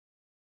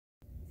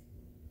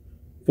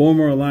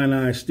Former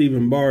Illini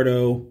Stephen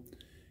Bardo,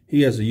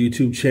 he has a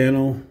YouTube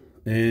channel,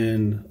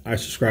 and I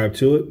subscribe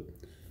to it.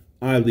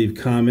 I leave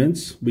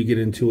comments. We get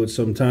into it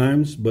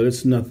sometimes, but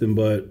it's nothing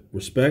but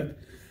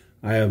respect.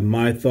 I have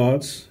my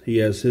thoughts. He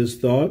has his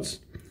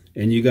thoughts.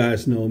 And you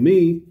guys know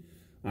me.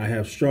 I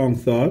have strong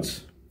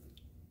thoughts.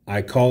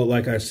 I call it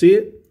like I see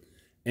it.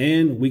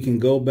 And we can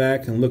go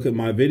back and look at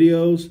my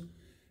videos.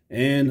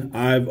 And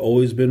I've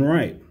always been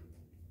right.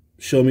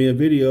 Show me a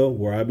video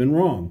where I've been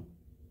wrong.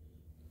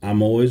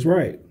 I'm always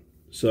right.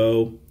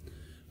 So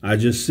I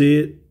just see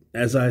it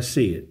as I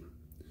see it.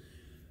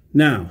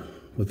 Now,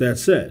 with that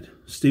said,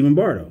 Stephen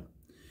Bardo,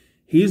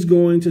 he's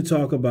going to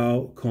talk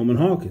about Coleman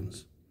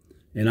Hawkins.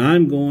 And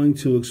I'm going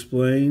to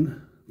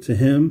explain to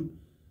him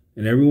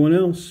and everyone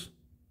else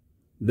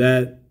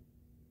that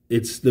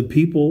it's the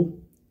people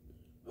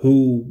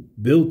who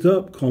built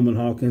up Coleman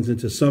Hawkins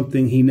into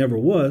something he never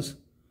was.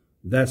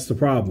 That's the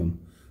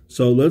problem.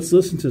 So let's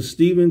listen to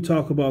Stephen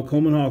talk about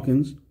Coleman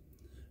Hawkins,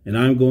 and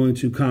I'm going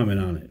to comment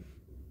on it.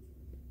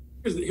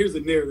 Here's the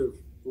narrative,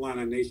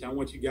 Illini Nation, I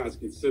want you guys to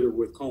consider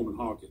with Coleman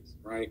Hawkins,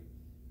 right?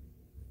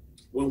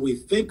 When we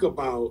think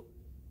about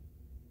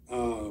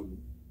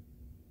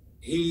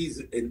he's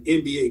an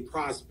NBA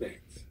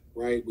prospect,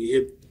 right?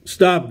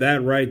 Stop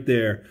that right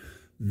there.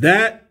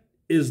 That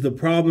is the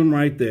problem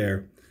right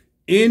there.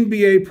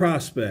 NBA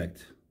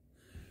prospect.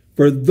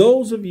 For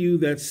those of you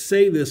that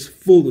say this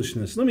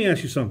foolishness, let me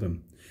ask you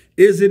something.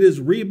 Is it his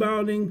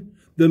rebounding?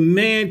 The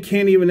man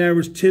can't even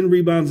average 10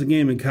 rebounds a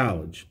game in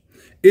college.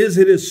 Is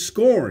it his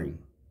scoring?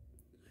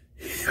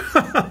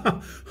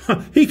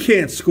 He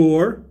can't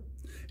score.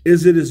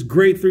 Is it his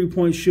great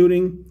three-point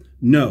shooting?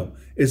 No.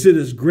 Is it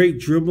his great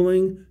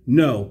dribbling?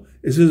 No.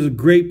 Is it his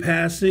great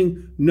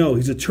passing? No.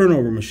 He's a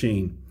turnover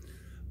machine.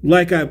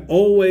 Like I've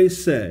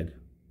always said,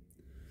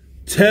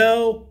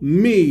 tell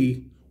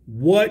me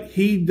what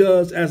he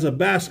does as a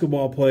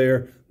basketball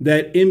player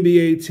that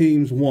NBA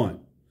teams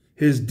want.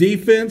 His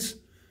defense,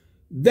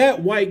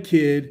 that white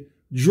kid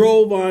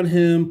drove on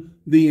him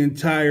the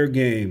entire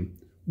game.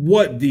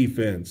 What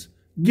defense?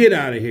 Get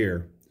out of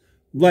here.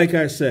 Like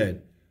I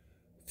said,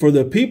 for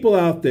the people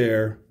out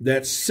there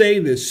that say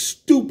this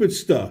stupid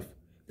stuff,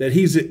 that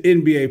he's an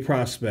NBA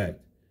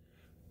prospect,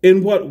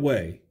 in what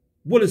way?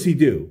 What does he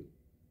do?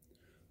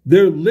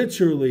 There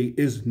literally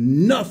is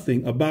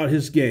nothing about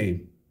his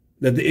game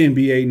that the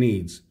NBA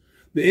needs.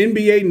 The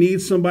NBA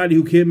needs somebody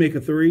who can't make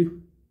a three.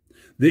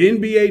 The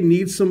NBA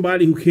needs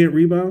somebody who can't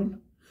rebound.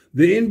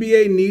 The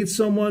NBA needs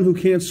someone who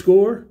can't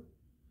score.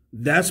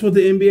 That's what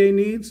the NBA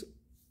needs?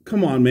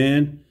 Come on,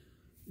 man.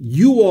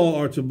 You all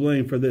are to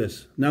blame for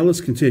this. Now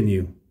let's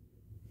continue.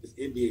 This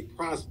NBA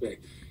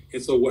prospect.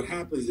 And so what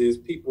happens is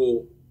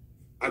people,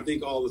 I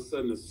think, all of a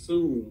sudden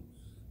assume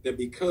that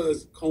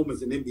because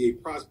Coleman's an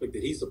NBA prospect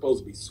that he's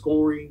supposed to be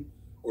scoring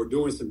or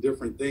doing some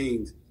different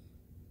things.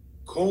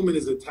 Coleman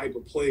is a type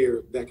of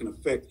player that can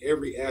affect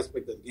every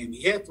aspect of the game.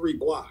 He had 3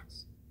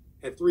 blocks,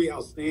 had 3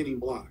 outstanding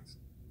blocks,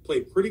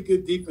 played pretty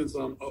good defense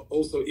on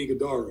Oso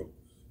Ighodaro.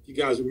 If you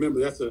guys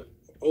remember, that's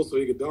Oso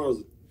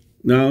Ighodaro's.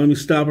 Now, let me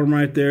stop him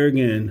right there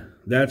again.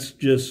 That's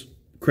just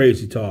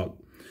crazy talk.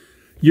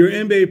 You're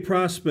an NBA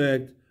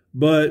prospect,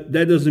 but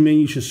that doesn't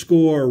mean you should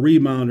score or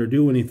rebound or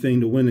do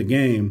anything to win the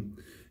game.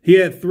 He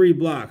had 3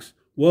 blocks.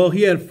 Well,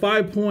 he had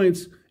 5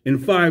 points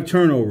and 5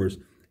 turnovers.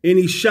 And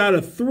he shot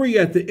a 3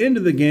 at the end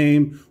of the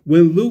game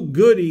when Luke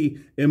Goody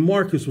and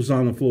Marcus was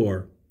on the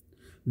floor.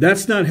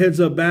 That's not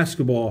heads-up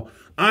basketball.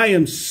 I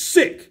am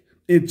sick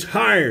and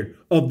tired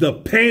of the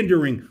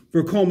pandering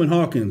for Coleman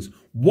Hawkins.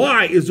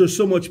 Why is there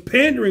so much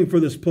pandering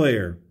for this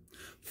player?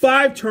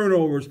 5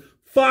 turnovers,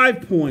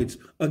 5 points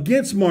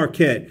against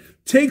Marquette.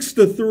 Takes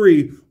the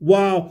 3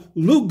 while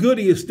Luke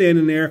Goody is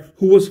standing there,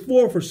 who was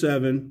 4 for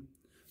 7.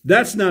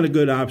 That's not a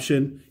good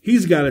option.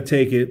 He's got to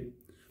take it.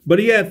 But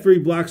he had 3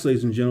 blocks,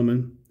 ladies and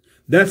gentlemen.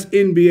 That's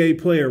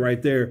NBA player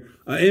right there.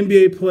 An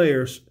NBA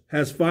player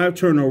has 5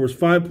 turnovers,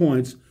 5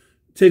 points,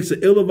 takes an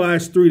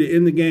ill-advised 3 to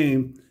end the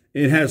game,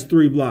 and has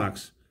 3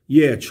 blocks.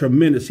 Yeah,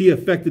 tremendous. He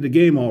affected the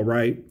game all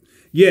right.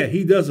 Yeah,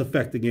 he does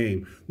affect the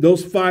game.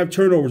 Those 5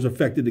 turnovers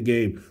affected the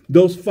game.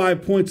 Those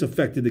 5 points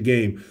affected the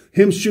game.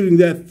 Him shooting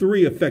that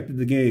 3 affected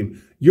the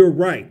game. You're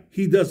right.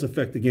 He does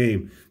affect the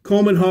game.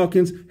 Coleman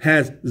Hawkins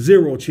has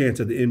 0 chance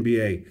at the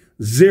NBA.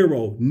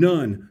 0,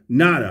 none,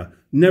 nada.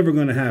 Never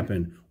going to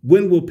happen.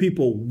 When will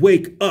people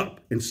wake up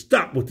and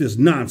stop with this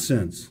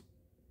nonsense?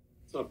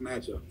 Tough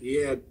matchup.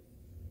 He had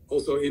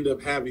also ended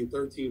up having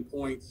 13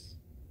 points,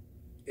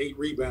 8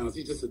 rebounds.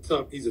 He's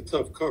a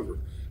tough cover.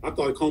 I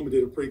thought Coleman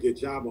did a pretty good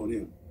job on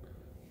him.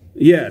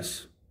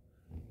 Yes.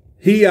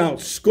 He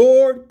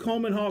outscored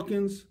Coleman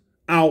Hawkins,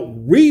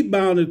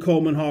 out-rebounded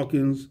Coleman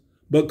Hawkins,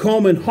 but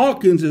Coleman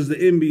Hawkins is the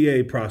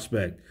NBA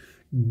prospect.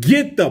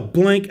 Get the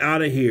blank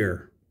out of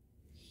here.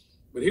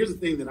 But here's the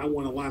thing that I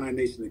want Illini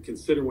Nation to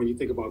consider when you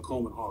think about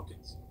Coleman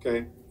Hawkins,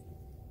 okay?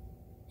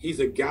 He's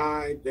a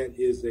guy that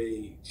is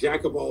a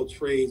jack of all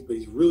trades, but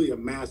he's really a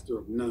master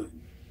of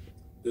none.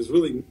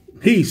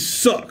 He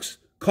sucks.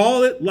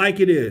 Call it like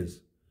it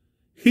is.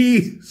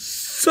 He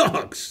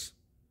sucks.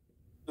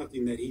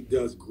 nothing that he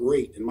does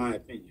great, in my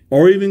opinion.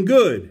 Or even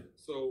good.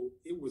 So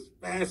it was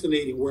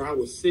fascinating where I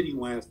was sitting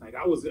last night.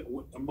 I was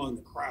among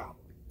the crowd.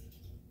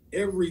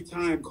 Every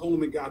time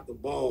Coleman got the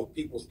ball,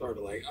 people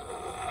started like,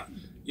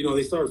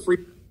 they started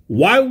freaking.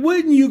 Why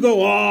wouldn't you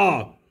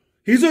go,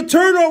 he's a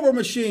turnover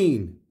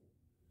machine.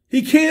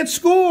 He can't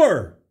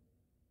score.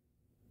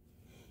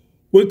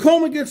 When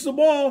Coleman gets the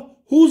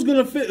ball, who's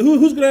gonna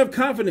have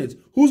confidence?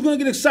 Who's gonna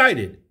get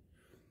excited?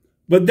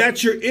 But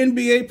that's your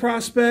NBA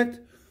prospect.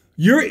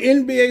 Your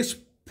NBA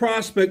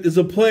prospect is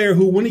a player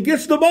who, when he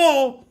gets the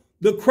ball,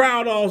 the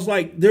crowd all's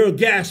like, they're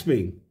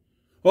gasping.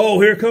 Oh,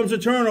 here comes a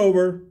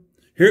turnover.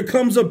 Here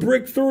comes a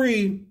brick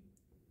three.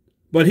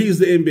 But he's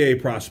the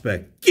NBA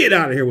prospect. Get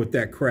out of here with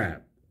that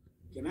crap.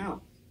 Get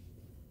out.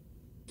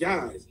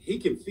 Guys, he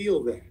can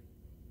feel that.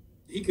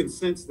 He can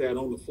sense that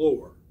on the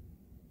floor.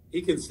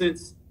 He can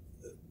sense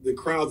the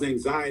crowd's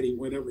anxiety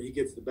whenever he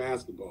gets the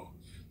basketball.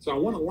 So I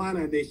want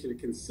Illini Nation to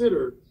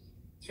consider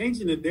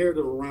changing the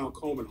narrative around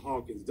Coleman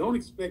Hawkins. Don't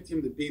expect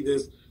him to be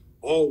this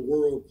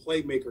all-world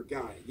playmaker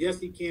guy. Yes,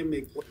 he can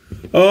make plays.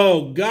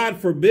 Oh, God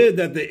forbid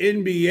that the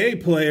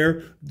NBA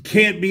player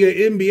can't be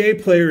an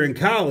NBA player in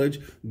college.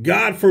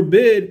 God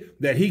forbid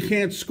that he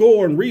can't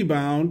score and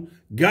rebound.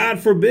 God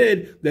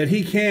forbid that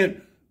he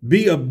can't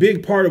be a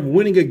big part of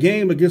winning a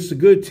game against a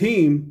good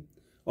team.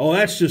 Oh,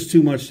 that's just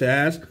too much to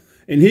ask.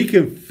 And he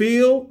can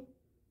feel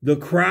the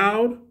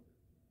crowd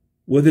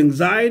with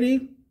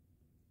anxiety.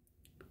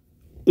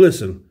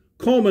 Listen,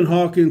 Coleman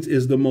Hawkins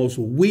is the most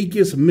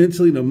weakest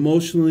mentally and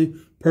emotionally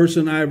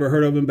person I ever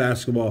heard of in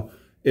basketball.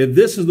 If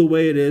this is the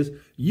way it is,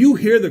 you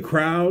hear the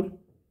crowd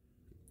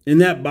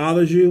and that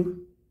bothers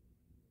you?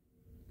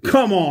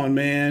 Come on,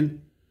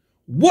 man.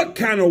 What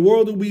kind of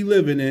world are we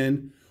living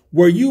in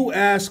where you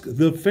ask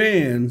the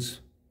fans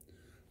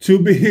to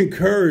be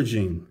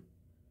encouraging?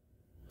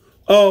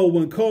 Oh,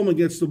 when Coleman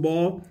gets the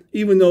ball,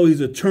 even though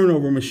he's a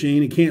turnover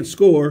machine, he can't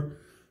score,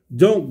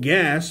 don't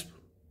gasp.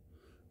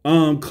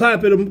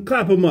 Clap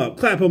him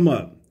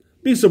up.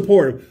 Be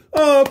supportive.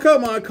 Oh,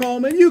 come on,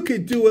 Coleman. You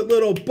can do it,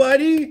 little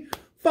buddy.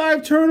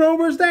 5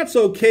 turnovers, that's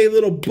okay,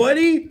 little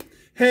buddy.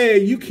 Hey,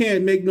 you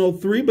can't make no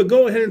 3, but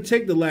go ahead and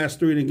take the last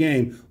 3 in the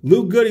game.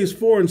 Luke Goody's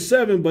 4 and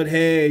 7, but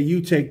hey, you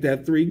take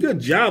that 3.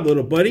 Good job,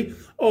 little buddy.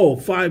 Oh,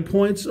 5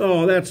 points.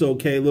 Oh, that's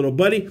okay, little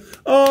buddy.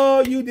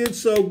 Oh, you did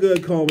so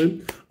good,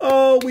 Coleman.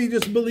 Oh, we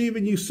just believe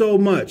in you so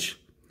much.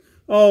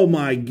 Oh,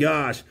 my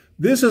gosh.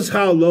 This is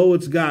how low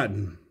it's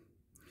gotten.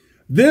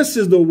 This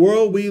is the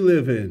world we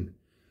live in.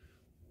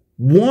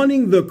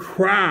 Wanting the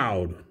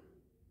crowd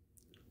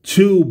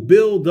to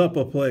build up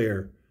a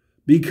player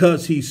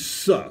because he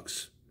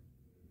sucks.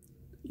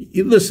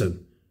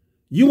 Listen,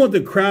 you want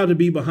the crowd to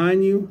be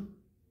behind you?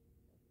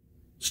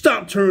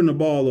 Stop turning the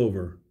ball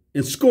over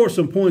and score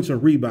some points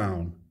and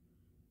rebound.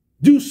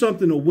 Do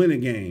something to win a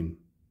game.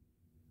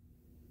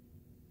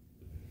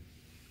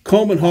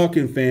 Coleman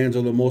Hawkins fans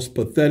are the most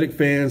pathetic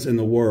fans in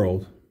the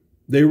world.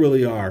 They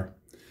really are.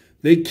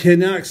 They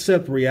cannot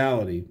accept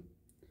reality.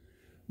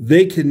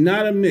 They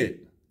cannot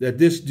admit that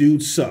this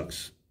dude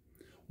sucks.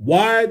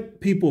 Why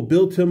people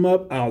built him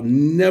up, I'll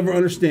never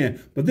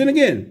understand. But then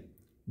again,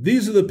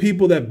 these are the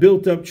people that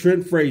built up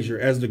Trent Frazier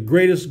as the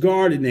greatest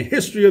guard in the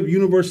history of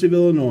University of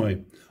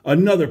Illinois.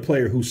 Another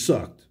player who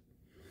sucked.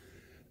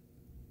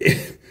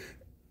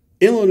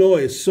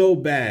 Illinois is so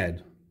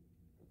bad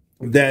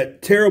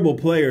that terrible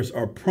players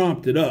are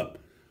prompted up,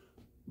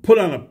 put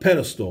on a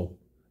pedestal.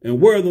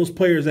 And where are those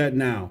players at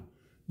now?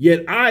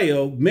 Yet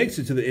Ayo makes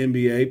it to the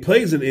NBA,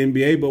 plays in the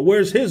NBA, but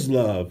where's his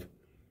love?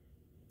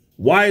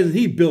 Why isn't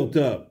he built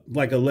up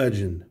like a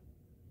legend?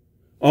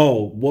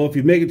 Oh, well, if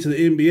you make it to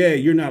the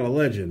NBA, you're not a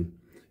legend.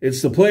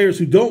 It's the players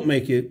who don't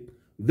make it,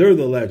 they're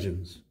the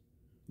legends.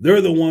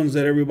 They're the ones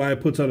that everybody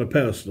puts on a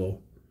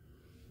pedestal.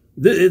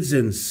 It's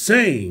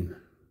insane.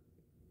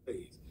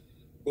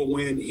 But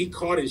when he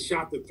caught and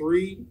shot the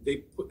 3, they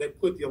put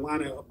the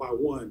Illini up by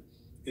 1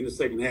 in the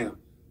second half.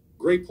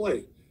 Great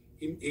play.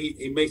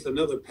 He makes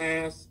another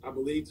pass, I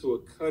believe, to a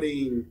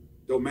cutting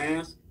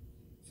Domask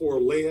for a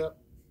layup.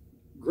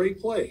 Great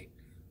play.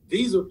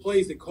 These are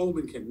plays that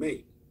Coleman can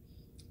make.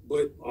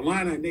 But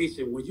Illini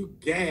Nation, when you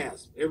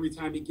gasp every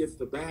time he gets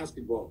the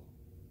basketball,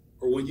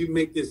 or when you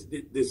make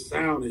this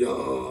sound,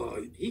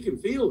 he can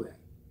feel that.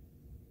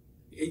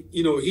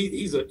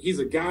 He's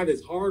a guy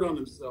that's hard on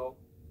himself.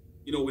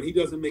 When he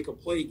doesn't make a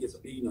play,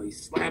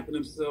 he's slapping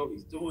himself.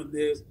 He's doing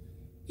this.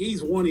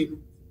 He's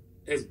wanting,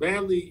 as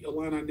badly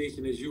Illini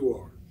Nation as you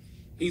are,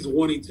 he's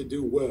wanting to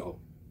do well.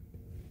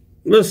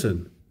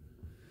 Listen,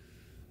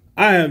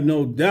 I have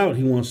no doubt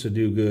he wants to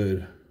do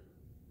good.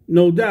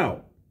 No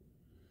doubt.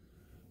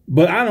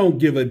 But I don't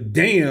give a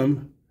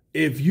damn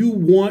if you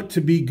want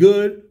to be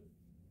good.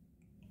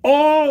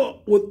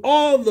 With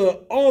all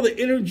the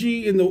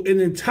energy in the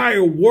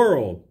entire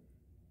world.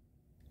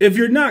 If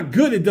you're not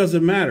good, it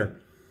doesn't matter.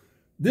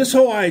 This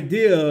whole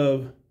idea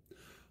of,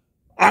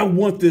 I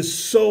want this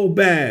so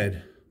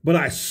bad, but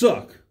I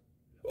suck.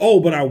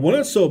 Oh, but I want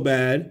it so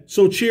bad,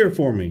 so cheer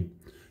for me.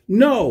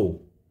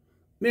 No.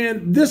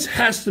 Man, this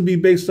has to be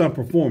based on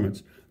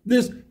performance.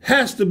 This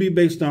has to be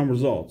based on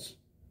results.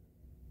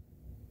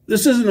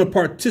 This isn't a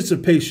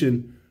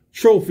participation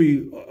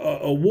trophy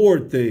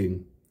award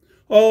thing.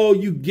 Oh,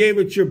 you gave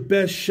it your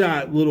best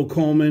shot, little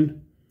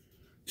Coleman.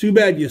 Too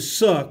bad you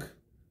suck,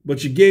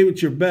 but you gave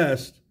it your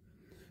best.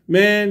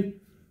 Man,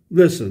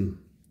 listen.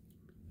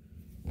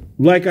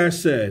 Like I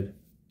said,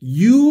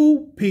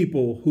 you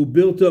people who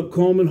built up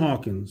Coleman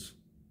Hawkins,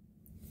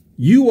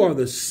 you are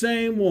the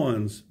same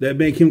ones that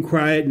make him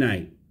cry at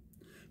night.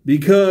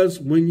 Because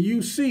when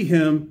you see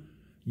him,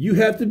 you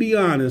have to be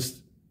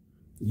honest,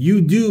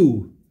 you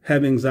do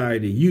have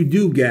anxiety. You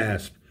do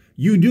gasp.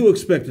 You do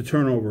expect a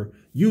turnover.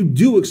 You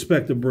do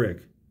expect a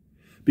brick.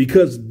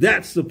 Because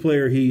that's the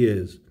player he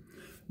is.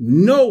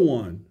 No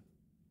one,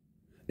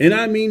 and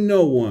I mean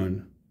no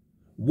one,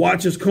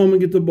 watches Coleman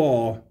get the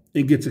ball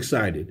and gets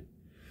excited.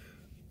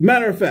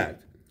 Matter of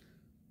fact,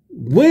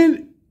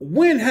 when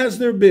has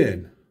there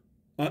been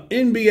an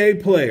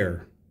NBA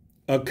player,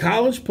 a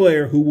college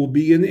player who will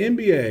be in the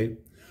NBA,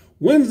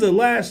 when's the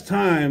last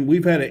time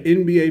we've had an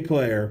NBA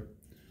player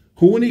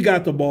who, when he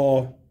got the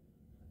ball,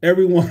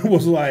 everyone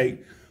was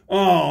like,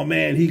 oh,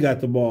 man, he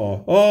got the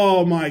ball.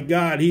 Oh, my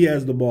God, he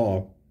has the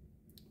ball.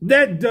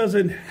 That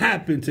doesn't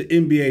happen to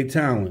NBA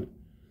talent.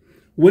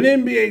 When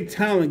NBA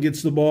talent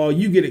gets the ball,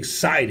 you get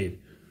excited.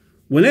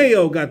 When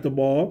AO got the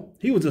ball,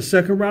 he was a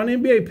second-round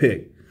NBA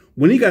pick.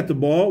 When he got the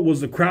ball,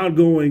 was the crowd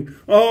going,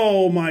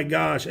 oh, my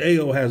gosh,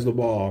 AO has the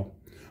ball.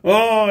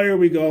 Oh, here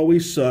we go, we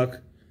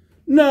suck.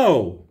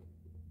 No.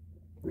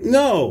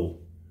 No.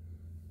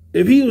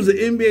 If he was an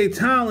NBA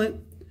talent,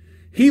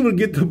 he would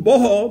get the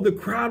ball, the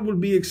crowd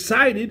would be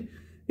excited,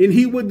 and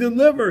he would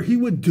deliver. He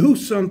would do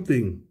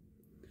something.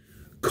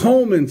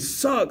 Coleman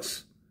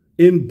sucks.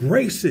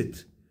 Embrace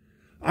it.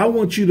 I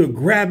want you to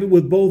grab it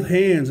with both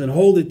hands and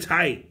hold it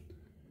tight.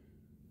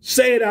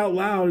 Say it out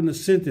loud in the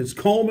sentence.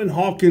 Coleman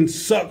Hawkins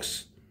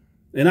sucks,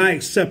 and I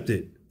accept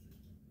it.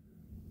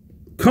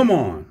 Come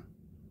on.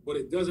 But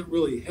it doesn't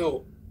really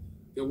help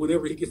that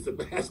whenever he gets the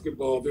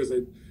basketball, there's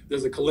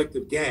a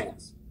collective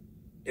gasp.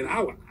 And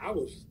I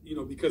was,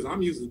 because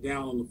I'm usually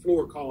down on the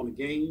floor calling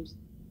the games,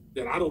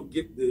 that I don't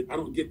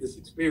get this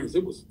experience.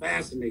 It was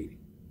fascinating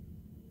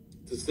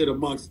to sit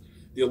amongst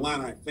the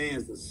Illini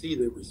fans to see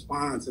the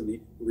response and the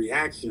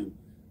reaction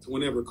to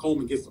whenever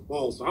Coleman gets the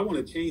ball. So I want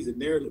to change the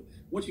narrative.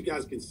 I want you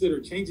guys to consider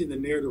changing the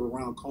narrative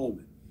around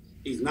Coleman.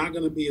 He's not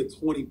going to be a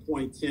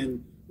 20-point,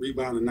 10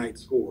 rebound a night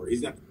scorer.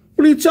 He's not.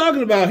 What are you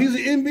talking about? He's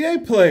an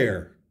NBA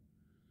player.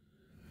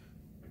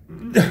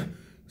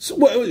 So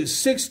what was it,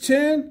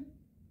 6'10",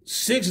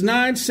 6'9",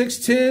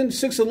 6'10",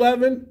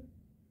 6'11"?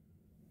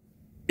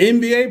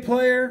 NBA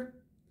player?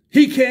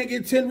 He can't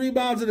get 10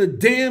 rebounds in a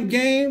damn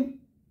game?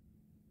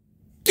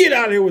 Get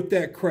out of here with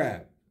that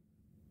crap.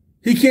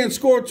 He can't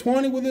score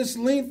 20 with his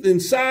length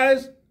and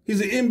size?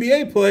 He's an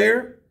NBA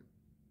player.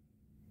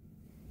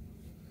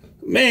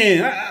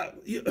 Man,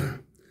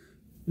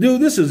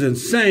 dude, this is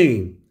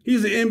insane.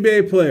 He's an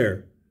NBA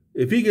player.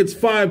 If he gets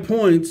 5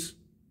 points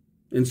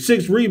and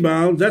 6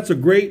 rebounds, that's a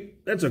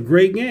great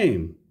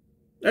game.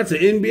 That's an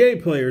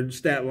NBA player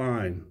stat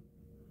line.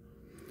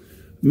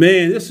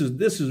 Man, this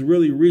is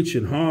really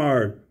reaching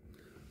hard.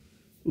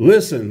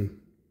 Listen,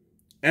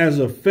 as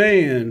a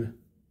fan,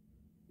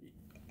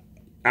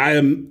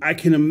 I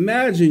can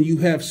imagine you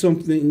have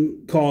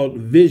something called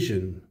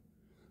vision.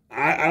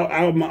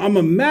 I'm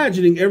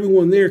imagining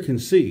everyone there can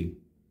see.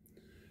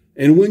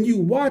 And when you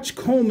watch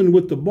Coleman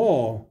with the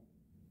ball,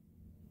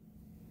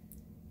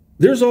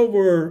 there's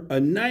over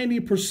a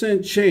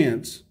 90%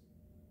 chance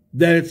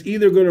that it's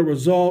either going to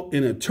result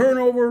in a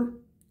turnover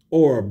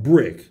or a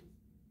brick.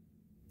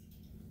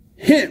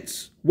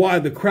 Hence why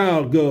the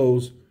crowd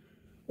goes,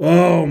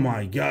 oh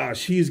my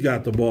gosh, he's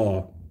got the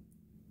ball.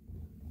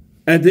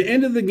 At the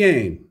end of the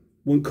game,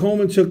 when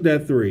Coleman took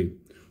that three,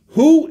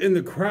 who in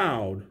the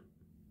crowd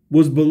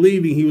was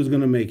believing he was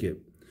going to make it?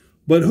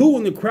 But who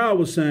in the crowd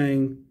was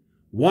saying,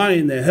 why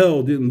in the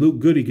hell didn't Luke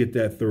Goody get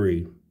that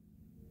three?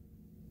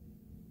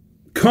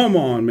 Come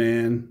on,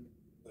 man.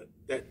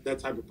 That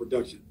type of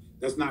production.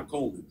 That's not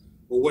Coleman.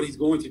 But what he's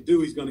going to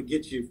do, he's going to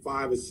get you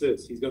 5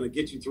 assists. He's going to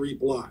get you 3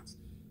 blocks.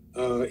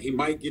 He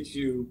might get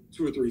you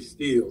 2 or 3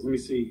 steals. Let me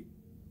see.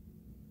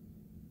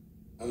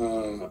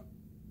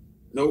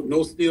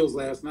 No steals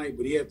last night,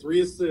 but he had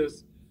 3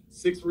 assists,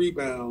 6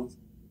 rebounds,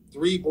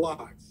 3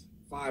 blocks,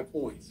 5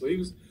 points. So he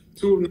was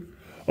 2 of them.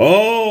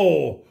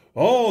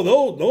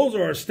 Those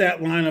are a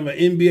stat line of an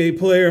NBA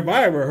player if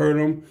I ever heard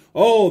them.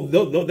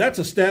 That's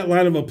a stat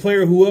line of a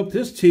player who helped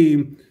his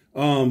team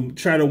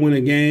try to win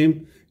a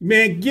game.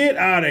 Man, get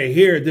out of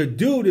here. The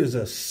dude is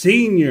a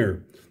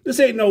senior. This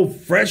ain't no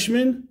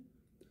freshman.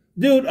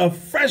 Dude, a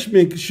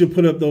freshman should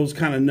put up those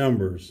kind of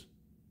numbers.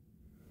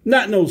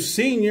 Not no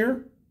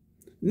senior.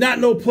 Not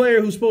no player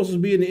who's supposed to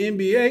be in the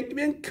NBA.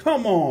 Man,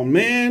 come on,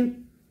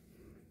 man.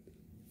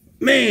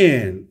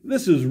 Man,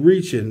 this is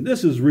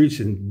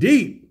reaching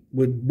deep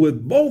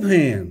with both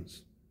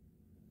hands.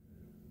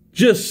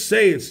 Just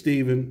say it,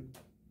 Steven.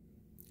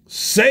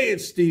 Say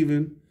it,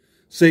 Steven.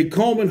 Say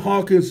Coleman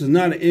Hawkins is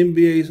not an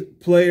NBA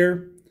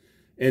player,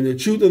 And the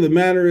truth of the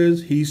matter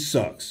is he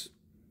sucks.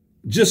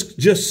 Just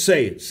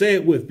say it. Say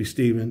it with me,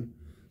 Steven.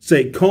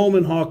 Say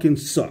Coleman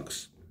Hawkins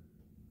sucks.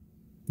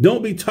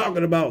 Don't be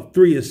talking about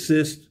 3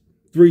 assists,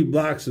 3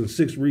 blocks, and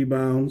 6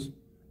 rebounds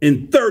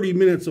in 30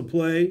 minutes of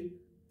play.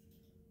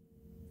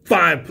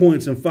 5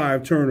 points and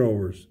 5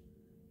 turnovers.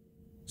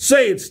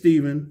 Say it,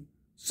 Steven.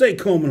 Say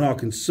Coleman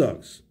Hawkins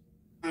sucks.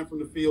 5 from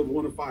the field,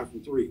 1 of 5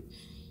 from 3.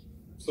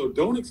 So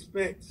don't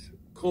expect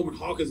Coleman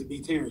Hawkins to be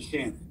Terrence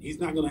Shannon. He's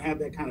not going to have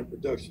that kind of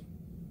production.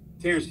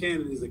 Terrence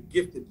Shannon is a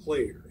gifted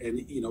player, and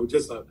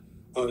just a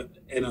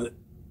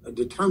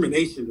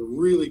determination to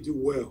really do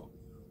well.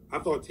 I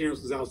thought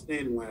Terrence was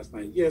outstanding last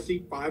night. Yes,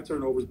 he 5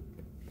 turnovers.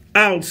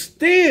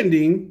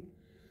 Outstanding?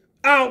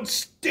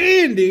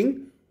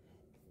 Outstanding?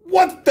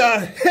 What the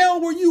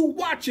hell were you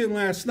watching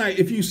last night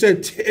if you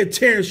said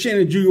Terrence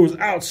Shannon Jr. was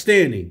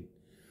outstanding?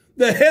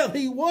 The hell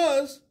he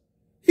was.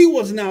 He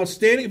wasn't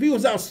outstanding. If he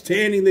was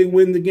outstanding, they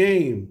win the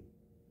game.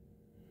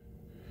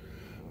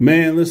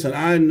 Man, listen,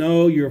 I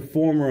know you're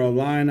former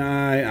Illini.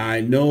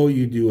 I know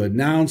you do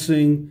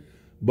announcing,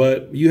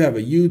 but you have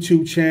a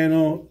YouTube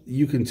channel.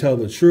 You can tell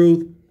the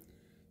truth.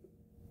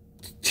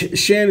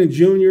 Shannon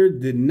Jr.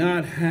 did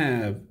not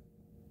have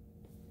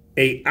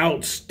an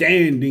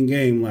outstanding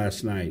game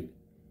last night.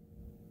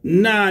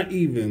 Not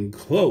even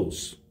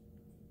close.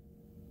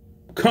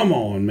 Come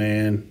on,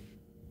 man.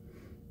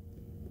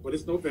 But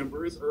it's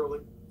November. It's early.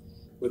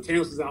 But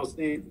Terrence is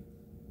outstanding.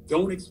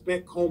 Don't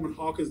expect Coleman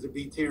Hawkins to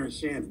be Terrence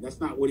Shannon. That's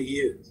not what he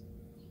is.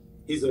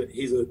 He's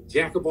a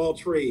jack of all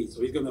trades,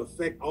 so he's going to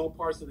affect all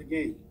parts of the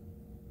game.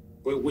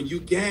 But when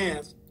you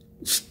gas...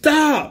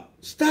 Stop.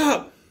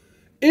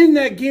 In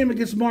that game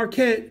against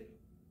Marquette,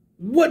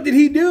 what did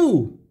he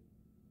do?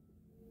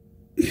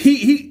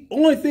 He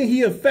only thing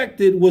he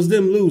affected was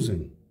them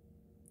losing.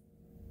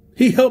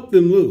 He helped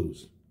them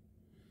lose.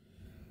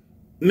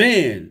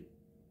 Man,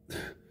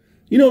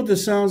 you know what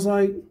this sounds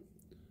like?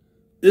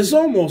 This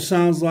almost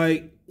sounds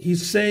like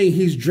he's saying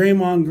he's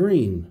Draymond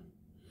Green.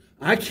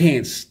 I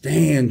can't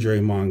stand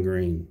Draymond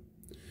Green.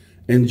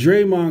 And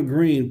Draymond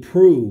Green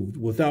proved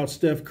without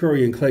Steph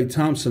Curry and Klay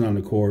Thompson on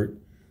the court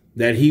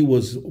that he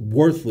was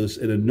worthless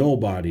and a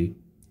nobody.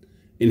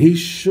 And he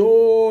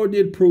sure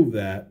did prove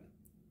that.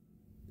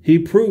 He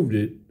proved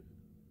it.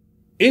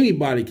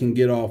 Anybody can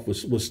get off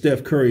with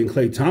Steph Curry and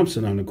Klay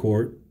Thompson on the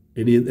court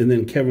and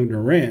then Kevin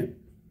Durant.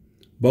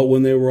 But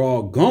when they were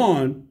all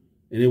gone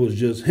and it was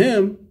just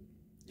him,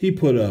 he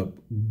put up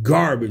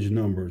garbage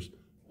numbers,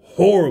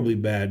 horribly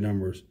bad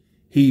numbers.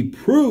 He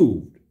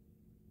proved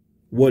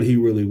what he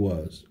really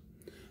was.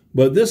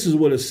 But this is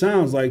what it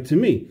sounds like to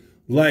me.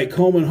 Like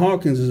Coleman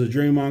Hawkins is a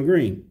Draymond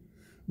Green.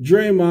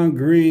 Draymond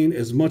Green,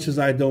 as much as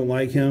I don't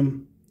like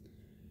him,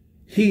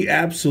 he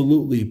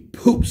absolutely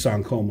poops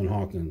on Coleman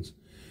Hawkins.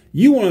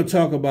 You want to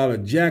talk about a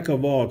jack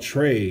of all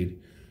trade.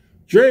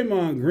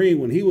 Draymond Green,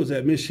 when he was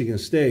at Michigan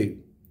State,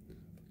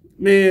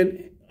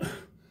 man,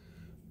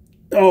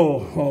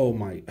 oh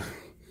my,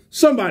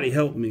 somebody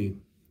help me.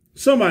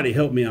 Somebody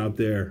help me out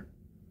there.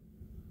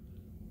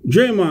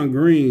 Draymond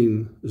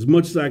Green, as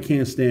much as I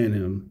can't stand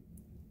him,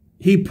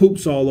 he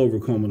poops all over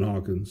Coleman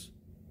Hawkins.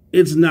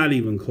 It's not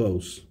even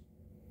close.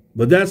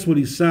 But that's what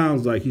he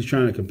sounds like he's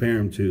trying to compare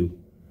him to.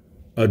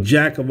 A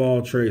jack of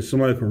all trades.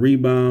 Somebody can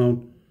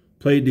rebound,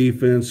 play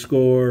defense,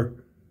 score,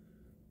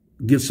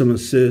 get some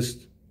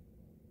assists.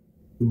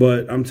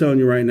 But I'm telling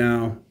you right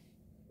now,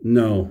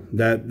 no,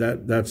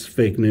 that's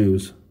fake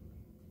news.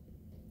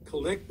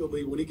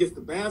 Collectively, when he gets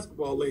to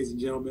basketball, ladies and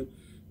gentlemen,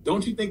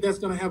 don't you think that's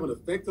going to have an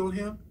effect on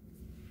him?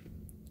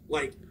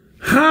 Like,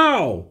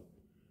 how?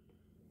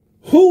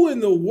 Who in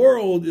the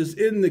world is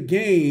in the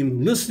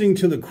game listening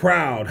to the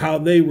crowd, how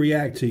they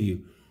react to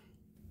you?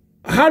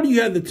 How do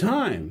you have the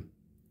time?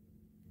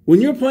 When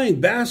you're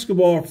playing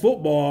basketball or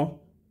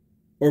football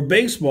or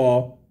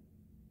baseball,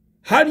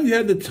 how do you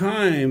have the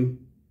time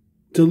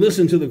to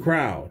listen to the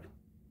crowd?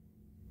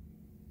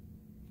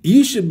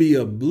 You should be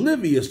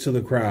oblivious to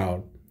the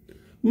crowd.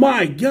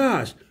 My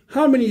gosh,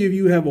 how many of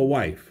you have a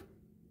wife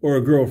or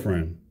a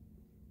girlfriend?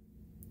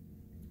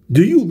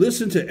 Do you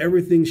listen to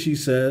everything she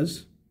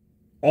says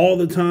all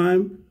the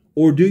time?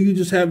 Or do you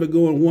just have it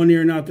go in one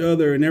ear and out the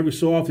other, and every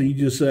so often you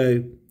just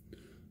say,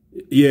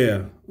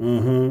 yeah,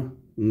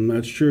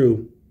 that's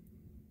true.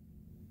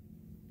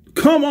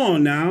 Come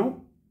on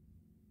now.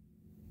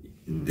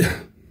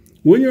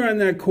 When you're on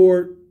that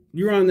court,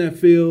 you're on that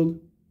field,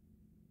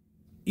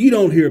 you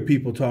don't hear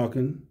people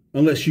talking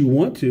unless you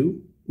want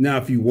to. Now,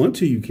 if you want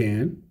to, you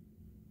can.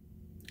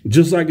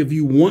 Just like if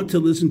you want to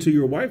listen to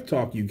your wife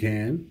talk, you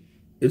can.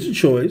 It's a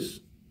choice.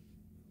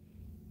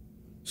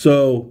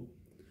 So,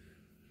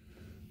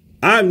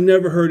 I've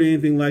never heard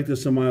anything like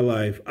this in my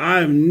life.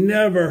 I've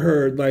never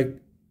heard like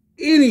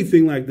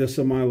anything like this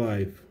in my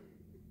life.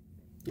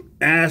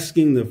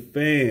 Asking the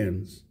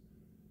fans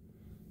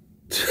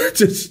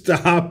to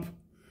stop.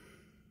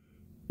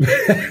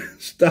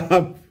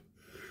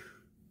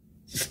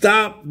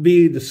 Stop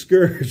being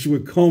discouraged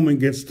when Coleman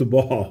gets the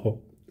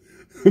ball.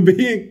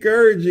 Be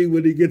encouraging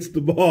when he gets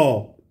the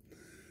ball.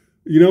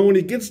 You know, when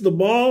he gets the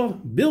ball,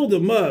 build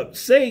him up.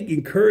 Say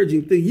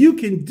encouraging thing. You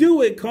can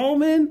do it,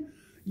 Coleman.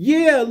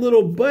 Yeah,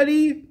 little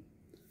buddy.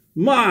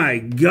 My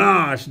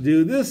gosh,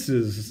 dude, this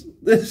is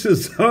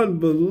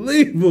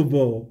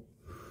unbelievable.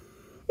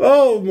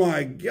 Oh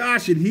my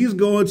gosh, and he's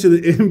going to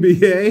the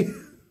NBA?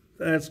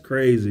 That's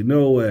crazy.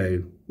 No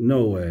way.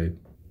 No way.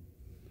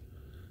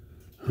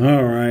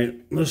 All right,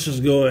 let's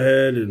just go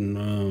ahead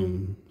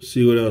and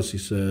see what else he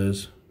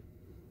says.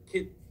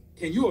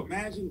 Can you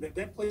imagine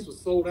that place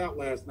was sold out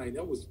last night?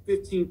 That was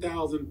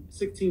 15,000,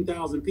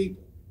 16,000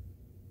 people.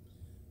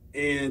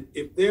 And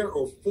if there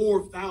are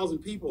 4,000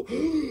 people,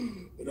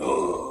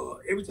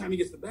 every time he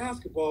gets the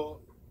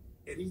basketball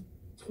and he's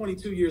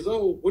 22 years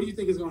old, what do you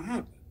think is going to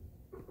happen?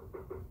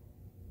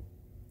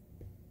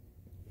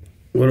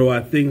 What do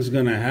I think is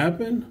going to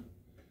happen?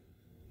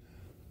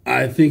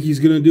 I think he's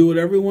going to do what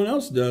everyone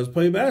else does,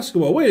 play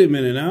basketball. Wait a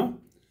minute now.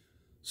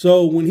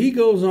 So when he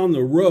goes on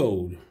the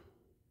road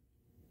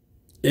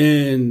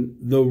and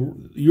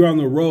you're on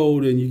the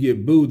road and you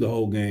get booed the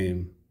whole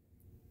game,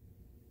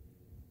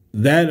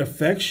 that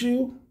affects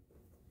you?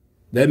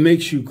 That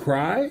makes you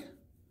cry?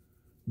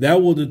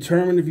 That will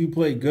determine if you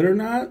play good or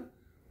not?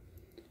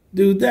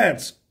 Dude,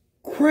 that's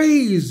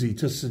crazy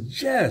to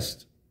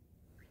suggest.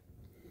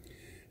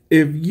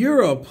 If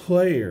you're a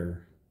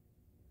player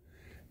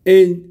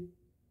and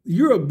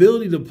your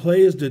ability to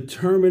play is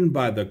determined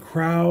by the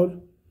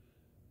crowd,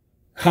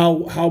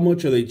 how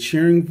much are they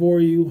cheering for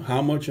you?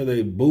 How much are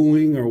they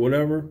booing or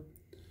whatever?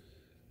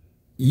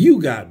 You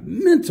got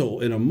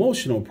mental and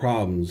emotional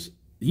problems.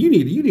 You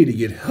need to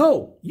get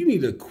help. You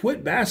need to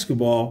quit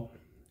basketball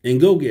and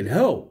go get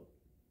help.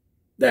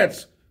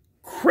 That's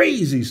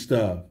crazy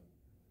stuff.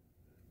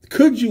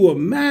 Could you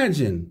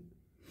imagine?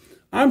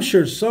 I'm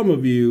sure some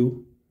of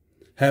you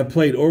have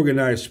played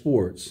organized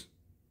sports.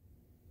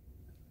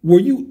 Were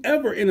you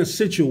ever in a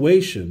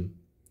situation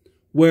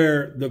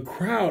where the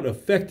crowd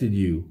affected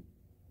you?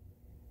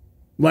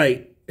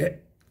 Like,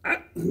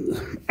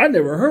 I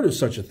never heard of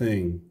such a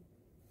thing.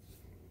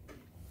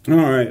 All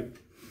right.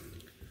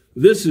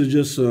 This is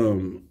just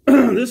some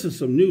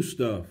new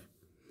stuff.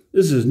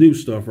 This is new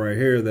stuff right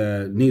here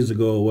that needs to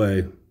go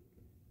away.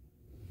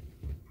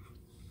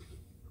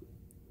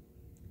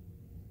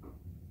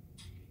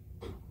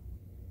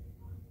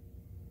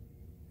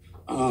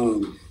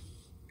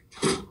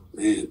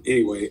 Man,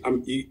 anyway,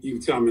 you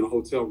can tell I'm in a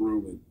hotel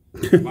room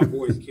and my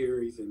voice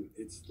carries and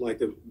it's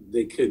like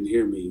they couldn't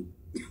hear me.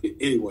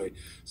 Anyway,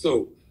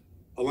 so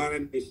Atlanta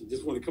Nation,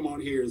 just want to come on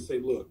here and say,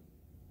 look,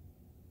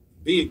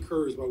 be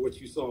encouraged by what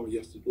you saw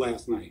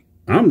last night.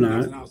 I'm not. That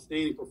was an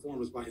outstanding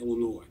performance by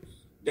Illinois.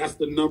 That's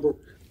the number.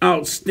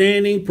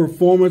 Outstanding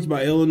performance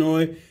by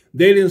Illinois.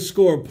 They didn't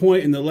score a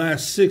point in the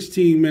last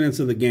 16 minutes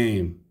of the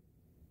game.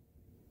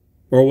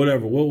 Or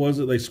whatever. What was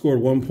it? They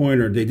scored 1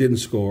 point or they didn't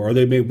score. Or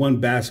they made one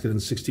basket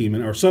in 16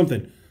 minutes or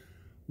something.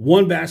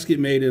 One basket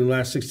made in the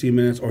last 16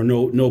 minutes or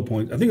no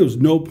points. I think it was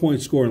no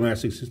point score in the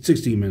last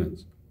 16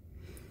 minutes.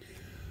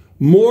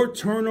 More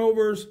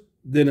turnovers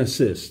than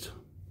assists.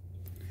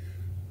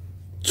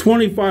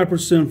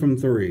 25% from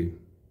three.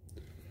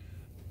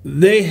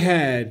 They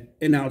had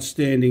an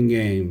outstanding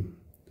game.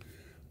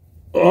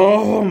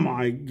 Oh,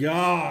 my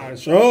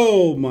gosh.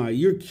 Oh, my.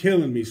 You're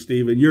killing me,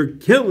 Steven. You're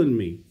killing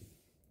me.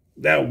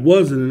 That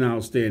wasn't an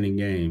outstanding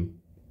game.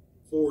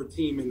 Forward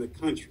team in the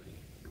country.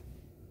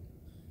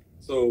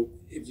 So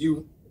if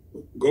you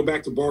go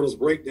back to Bardo's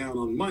breakdown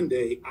on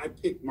Monday, I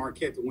picked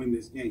Marquette to win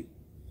this game.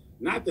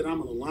 Not that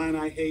I'm an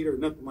Illini hater or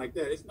nothing like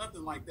that. It's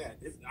nothing like that.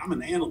 I'm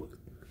an analyst.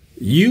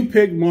 You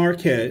picked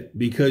Marquette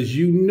because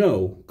you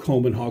know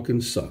Coleman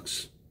Hawkins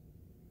sucks.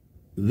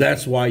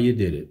 That's why you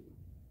did it.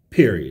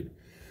 Period.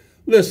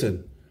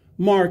 Listen,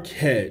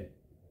 Marquette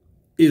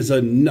is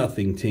a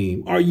nothing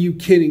team. Are you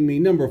kidding me?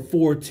 Number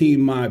 4 team,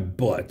 my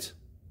butt.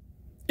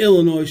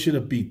 Illinois should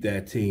have beat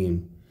that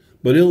team.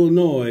 But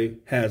Illinois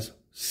has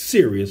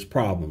serious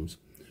problems.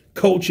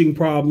 Coaching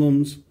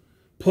problems,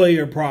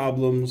 player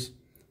problems.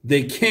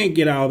 They can't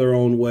get out of their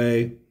own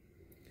way.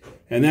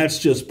 And that's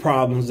just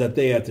problems that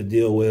they have to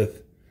deal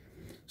with.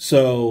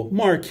 So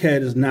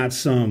Marquette is not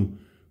some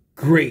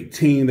great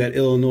team that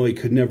Illinois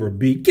could never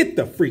beat. Get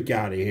the freak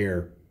out of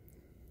here.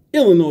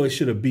 Illinois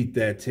should have beat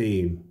that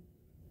team.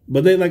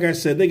 But they, like I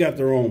said, they got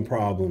their own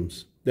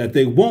problems that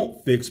they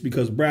won't fix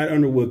because Brad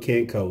Underwood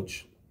can't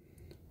coach.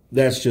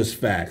 That's just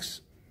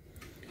facts.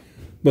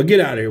 But get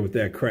out of here with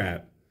that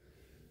crap.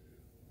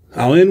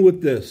 I'll end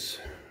with this.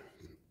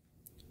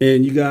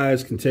 And you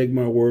guys can take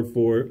my word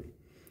for it.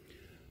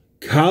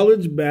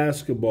 College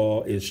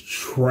basketball is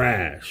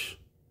trash.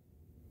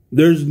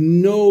 There's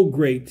no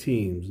great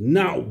teams.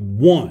 Not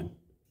one.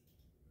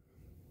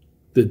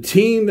 The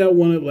team that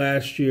won it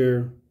last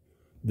year,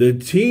 the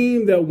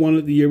team that won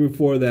it the year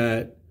before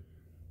that,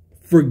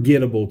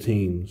 forgettable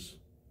teams.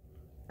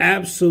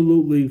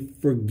 Absolutely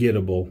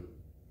forgettable.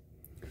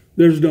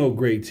 There's no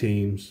great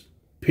teams,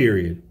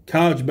 period.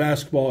 College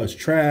basketball is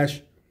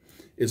trash.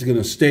 It's going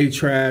to stay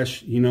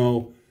trash, you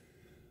know.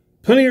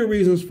 Plenty of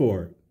reasons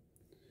for it.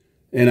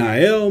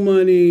 NIL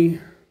money,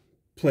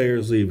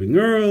 players leaving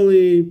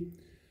early,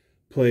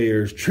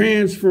 players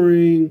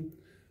transferring,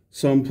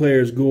 some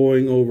players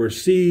going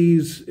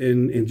overseas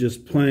and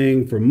just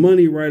playing for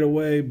money right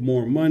away,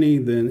 more money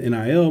than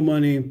NIL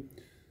money.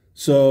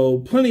 So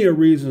plenty of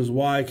reasons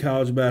why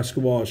college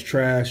basketball is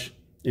trash,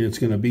 and it's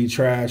going to be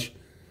trash.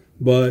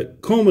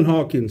 But Coleman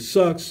Hawkins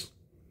sucks.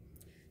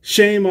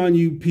 Shame on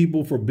you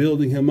people for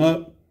building him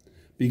up,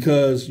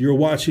 because you're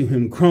watching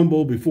him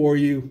crumble before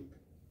you.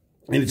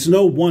 And it's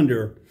no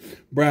wonder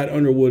Brad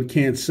Underwood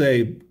can't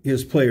say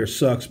his player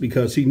sucks,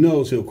 because he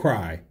knows he'll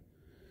cry.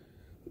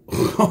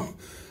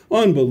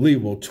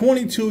 Unbelievable.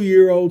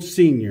 22-year-old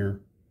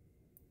senior,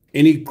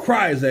 and he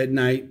cries at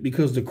night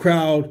because the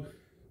crowd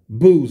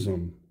boos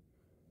him.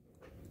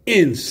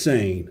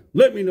 Insane.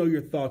 Let me know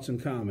your thoughts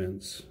and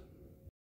comments.